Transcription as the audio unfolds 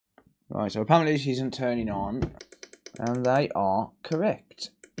Right, so apparently this isn't turning on, and they are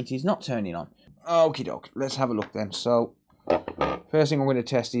correct. It is not turning on. Okie doke, let's have a look then. So, first thing I'm going to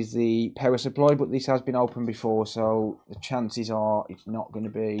test is the power supply, but this has been opened before, so the chances are it's not going to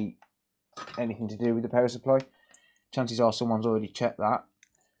be anything to do with the power supply. Chances are someone's already checked that,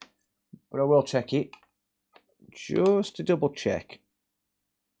 but I will check it just to double check.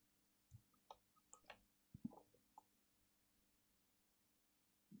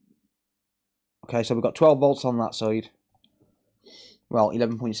 Okay, so we've got 12 volts on that side. Well,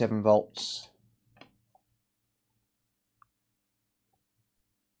 11.7 volts.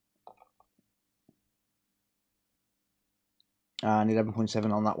 And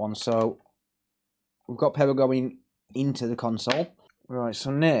 11.7 on that one. So we've got power going into the console. Right,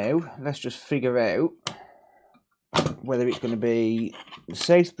 so now let's just figure out whether it's going to be the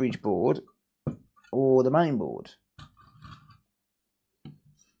Southbridge board or the main board.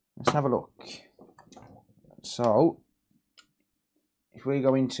 Let's have a look. So if we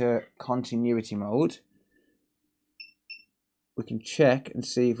go into continuity mode, we can check and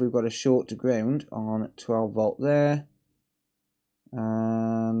see if we've got a short to ground on 12 volt there,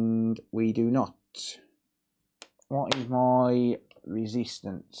 and we do not. What is my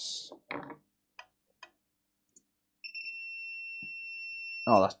resistance?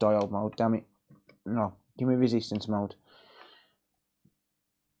 Oh, that's diode mode, damn it. No, give me resistance mode.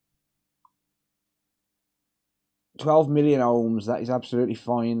 12 million ohms, that is absolutely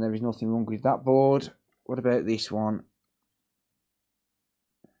fine. There is nothing wrong with that board. What about this one?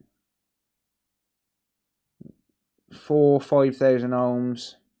 5,000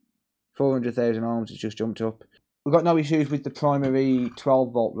 ohms. 400,000 ohms, it's just jumped up. We've got no issues with the primary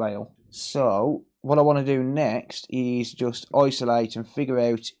 12 volt rail. So, what I want to do next is just isolate and figure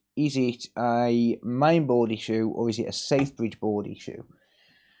out, is it a main board issue or is it a Southbridge board issue?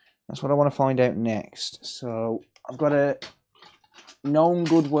 That's what I want to find out next. So, I've got a known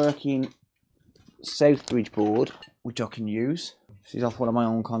good working Southbridge board which I can use. This is off one of my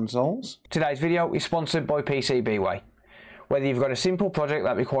own consoles. Today's video is sponsored by PCBWay. Whether you've got a simple project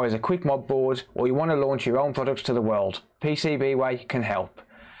that requires a quick mod board or you want to launch your own products to the world, PCBWay can help.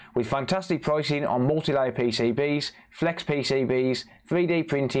 With fantastic pricing on multi-layer PCBs, flex PCBs, 3D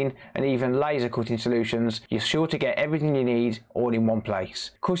printing and even laser cutting solutions, you're sure to get everything you need all in one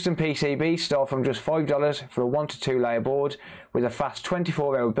place. Custom PCBs start from just $5 for a 1 to 2 layer board with a fast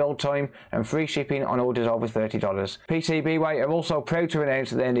 24-hour build time and free shipping on orders over $30. PCBWay are also proud to announce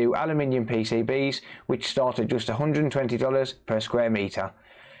their new aluminium PCBs which start at just $120 per square metre.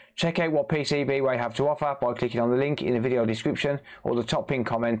 Check out what PCBWay have to offer by clicking on the link in the video description or the top pinned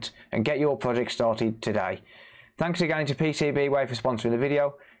comment and get your project started today. Thanks again to PCBWay for sponsoring the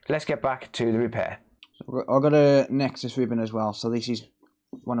video. Let's get back to the repair. So I've got a Nexus ribbon as well, so this is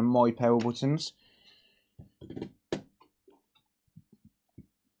one of my power buttons.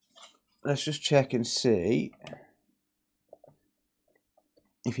 Let's just check and see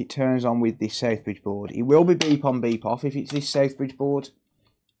if it turns on with this Southbridge board. It will be beep on beep off if it's this Southbridge board.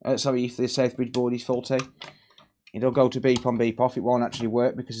 Sorry, if the Southbridge board is faulty, it'll go to beep on beep off. It won't actually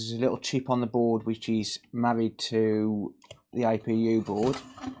work because there's a little chip on the board which is married to the APU board.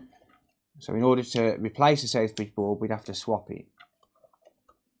 So in order to replace the Southbridge board, we'd have to swap it.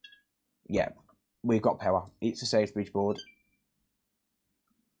 Yeah, we've got power. It's a Southbridge board.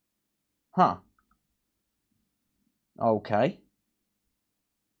 Huh. Okay.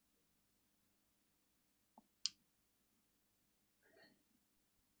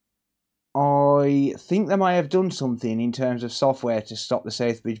 I think they might have done something in terms of software to stop the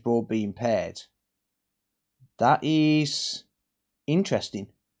Southbridge board being paired. That is interesting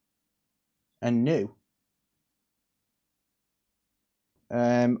and new.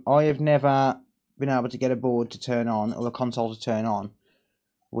 I have never been able to get a board to turn on or a console to turn on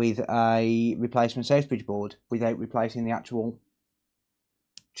with a replacement Southbridge board without replacing the actual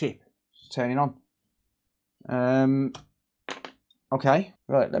chip turning on. Okay,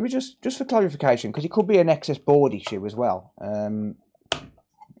 right, let me just for clarification, because it could be an excess board issue as well,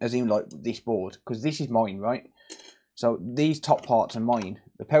 as in like this board, because this is mine, right? So these top parts are mine.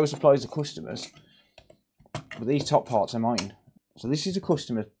 The power supply is the customer's, but these top parts are mine. So this is a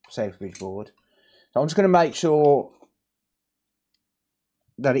customer Southbridge board. So I'm just going to make sure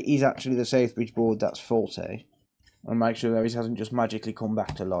that it is actually the Southbridge board that's faulty, and make sure that it hasn't just magically come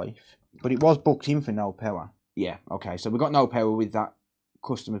back to life. But it was booked in for no power. Yeah, okay, so we've got no power with that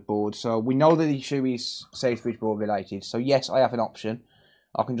customer board. So we know that the issue is Southbridge board related. So yes, I have an option.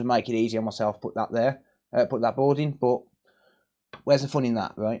 I can just make it easy on myself, put that there, put that board in. But where's the fun in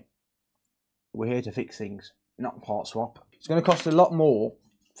that, right? We're here to fix things, not part swap. It's going to cost a lot more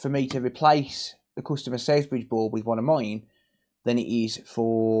for me to replace the customer Southbridge board with one of mine than it is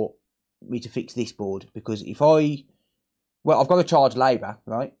for me to fix this board. Because if I've got to charge labour,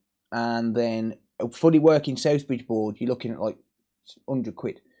 right? And then a fully working Southbridge board, you're looking at like 100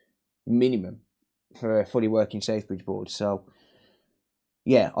 quid minimum for a fully working Southbridge board. So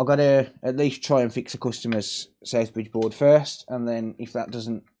yeah, I've got to at least try and fix a customer's Southbridge board first, and then if that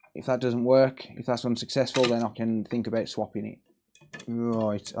doesn't work, if that's unsuccessful, then I can think about swapping it.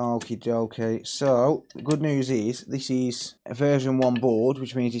 Right, okie dokie. So, the good news is, this is a version 1 board,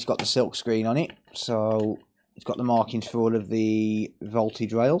 which means it's got the silk screen on it. So, it's got the markings for all of the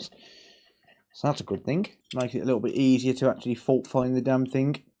voltage rails. So that's a good thing. Makes it a little bit easier to actually fault find the damn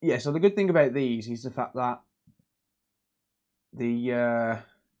thing. Yeah, so the good thing about these is the fact that the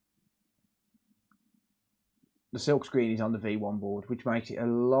silk screen is on the V1 board, which makes it a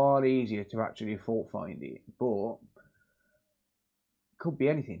lot easier to actually fault find it. But could be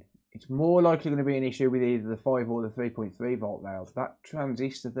anything. It's more likely going to be an issue with either the 5 or the 3.3 volt rails. That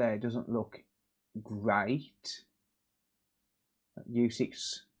transistor there doesn't look great. That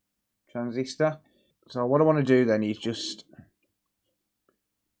U6 transistor. So what I want to do then is just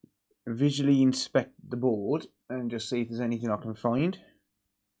visually inspect the board and just see if there's anything I can find.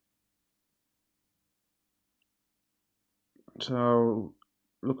 So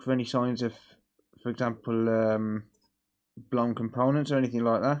look for any signs of, for example, blown components or anything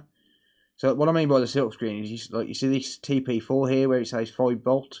like that. So what I mean by the silk screen is, you see this TP4 here where it says 5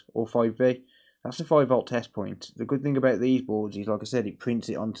 volt or 5V. That's the 5 volt test point. The good thing about these boards is, like I said, it prints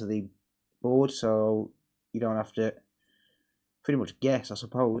it onto the board, so you don't have to pretty much guess, I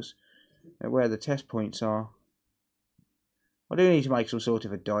suppose, at where the test points are. I do need to make some sort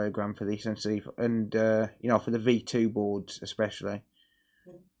of a diagram for this and see if, and you know, for the V2 boards especially.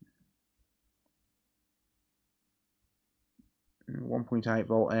 1.8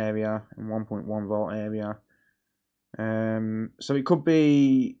 volt area and 1.1 volt area. So it could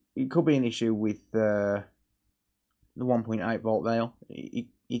be an issue with the 1.8 volt rail.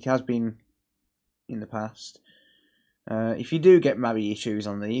 It has been in the past. If you do get marry issues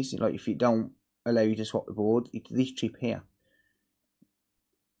on these, like if it don't allow you to swap the board, it's this chip here.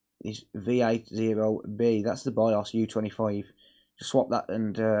 This V80B, that's the BIOS U25. Just swap that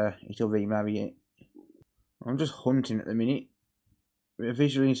and it'll remarry it. I'm just hunting at the minute. A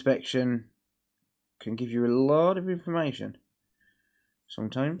visual inspection can give you a lot of information.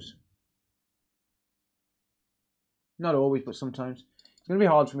 Sometimes. Not always, but sometimes. It's going to be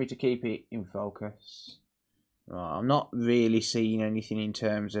hard for me to keep it in focus. Right, I'm not really seeing anything in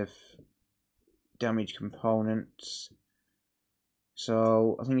terms of damaged components.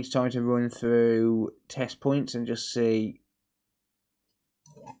 So I think it's time to run through test points and just see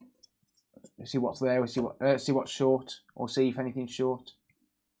what's there, see what's short, or see if anything's short.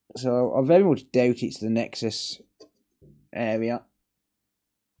 So I very much doubt it's the Nexus area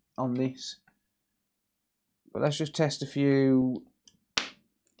on this, but let's just test a few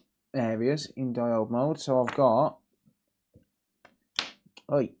areas in diode mode. So I've got,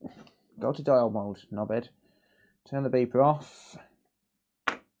 go to diode mode, knobhead. Turn the beeper off.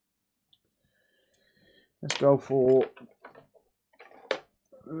 Let's go for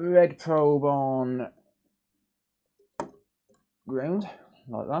red probe on ground,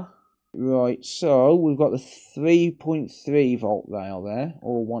 like that. Right, so we've got the 3.3 volt rail there,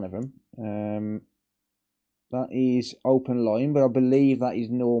 or one of them. That is open line, but I believe that is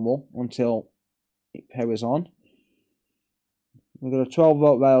normal until it powers on. We've got a 12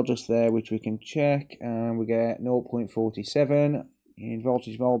 volt rail just there, which we can check, and we get 0.47 in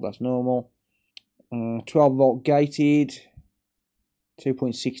voltage mode, that's normal. 12 volt gated,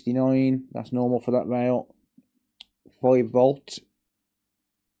 2.69, that's normal for that rail. 5 volt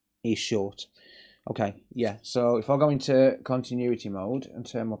is short. Okay, yeah, so if I go into continuity mode and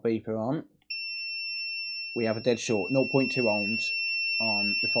turn my beeper on, we have a dead short, 0.2 ohms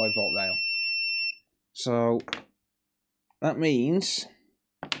on the 5 volt rail. So that means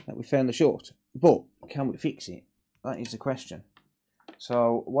that we found the short, but can we fix it? That is the question.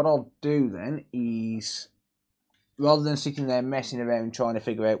 So what I'll do then is, rather than sitting there messing around trying to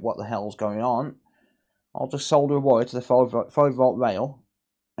figure out what the hell's going on, I'll just solder a wire to the 5 volt rail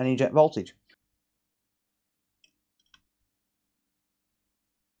and inject voltage.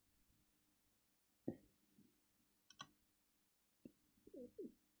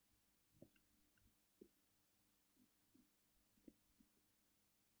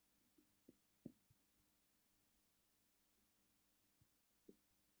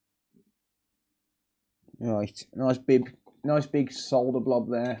 Right, nice big solder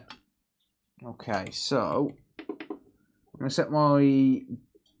blob there. Okay, so I'm going to set my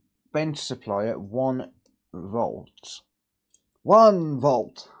bench supply at 1 volt. 1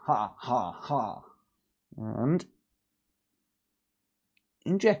 volt! Ha ha ha! And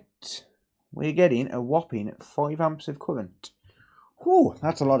inject. We're getting a whopping 5 amps of current. Whew,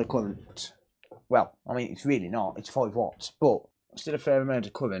 that's a lot of current. Well, I mean, it's really not. It's 5 watts, but still a fair amount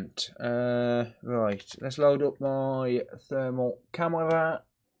of current. Right, let's load up my thermal camera.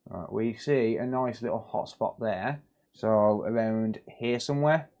 Right, we see a nice little hotspot there. So around here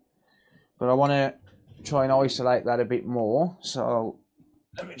somewhere. But I want to try and isolate that a bit more. So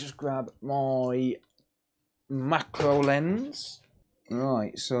let me just grab my macro lens.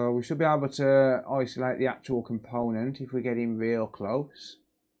 Right, so we should be able to isolate the actual component if we get in real close.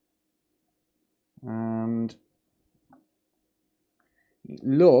 And it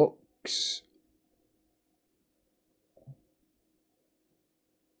looks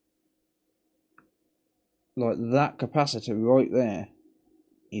like that capacitor right there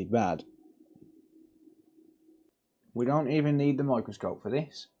is bad. We don't even need the microscope for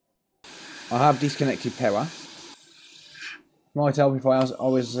this. I have disconnected power. Might help if I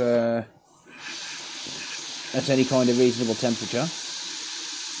was at any kind of reasonable temperature.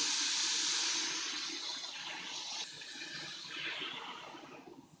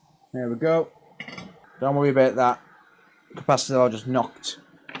 There we go. Don't worry about that capacitor I just knocked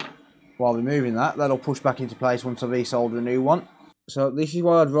while removing that. That'll push back into place once I resolder a new one. So this is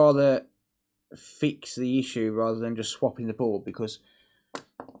why I'd rather fix the issue rather than just swapping the board, because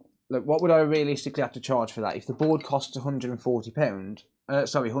look, what would I realistically have to charge for that? If the board costs £140,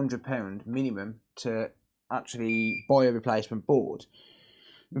 £100 minimum to actually buy a replacement board,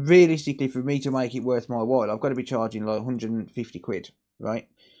 realistically for me to make it worth my while, I've got to be charging like 150 quid, right,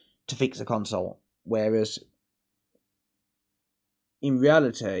 to fix the console. Whereas in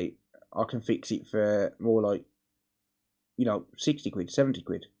reality, I can fix it for more like, 60 quid, 70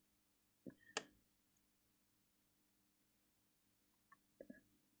 quid.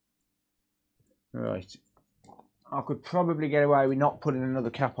 Right. I could probably get away with not putting another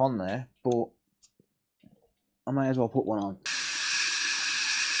cap on there, but I may as well put one on.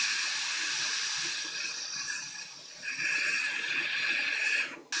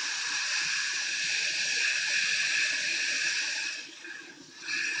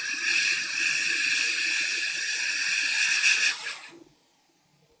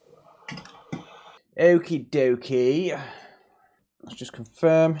 Okie dokie. Let's just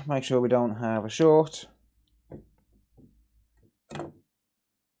confirm, make sure we don't have a short.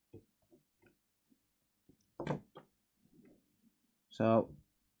 So,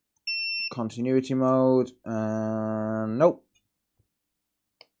 continuity mode, and nope.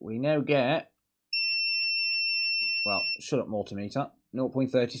 We now get, well, shut up multimeter,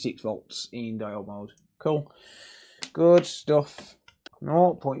 0.36 volts in diode mode. Cool. Good stuff.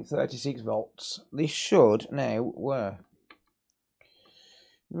 0.36 volts. This should now work.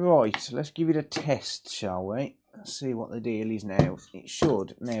 Right, let's give it a test, shall we? Let's see what the deal is now. It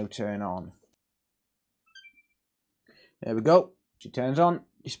should now turn on. There we go. It turns on.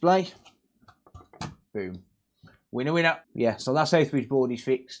 Display. Boom. Winner, winner. Yeah, so that's how the board is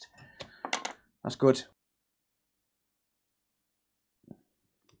fixed. That's good.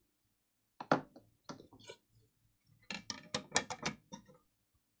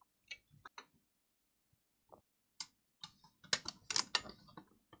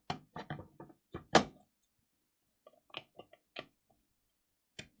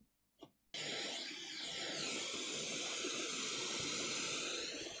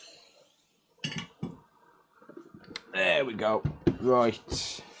 There we go.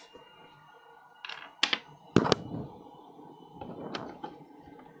 Right.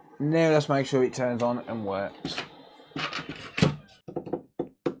 Now let's make sure it turns on and works.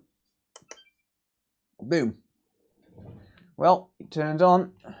 Boom. Well, it turns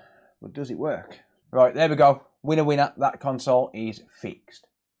on, but does it work? Right, there we go. Winner, winner. That console is fixed.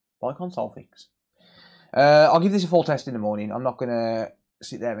 By console fix. I'll give this a full test in the morning. I'm not going to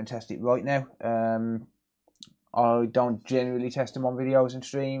sit there and test it right now. I don't generally test them on videos and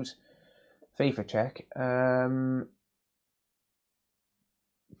streams. FIFA check.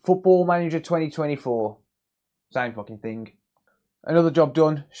 Football Manager 2024. Same fucking thing. Another job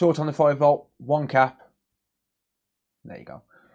done. Short on the 5 volt. 1 cap. There you go.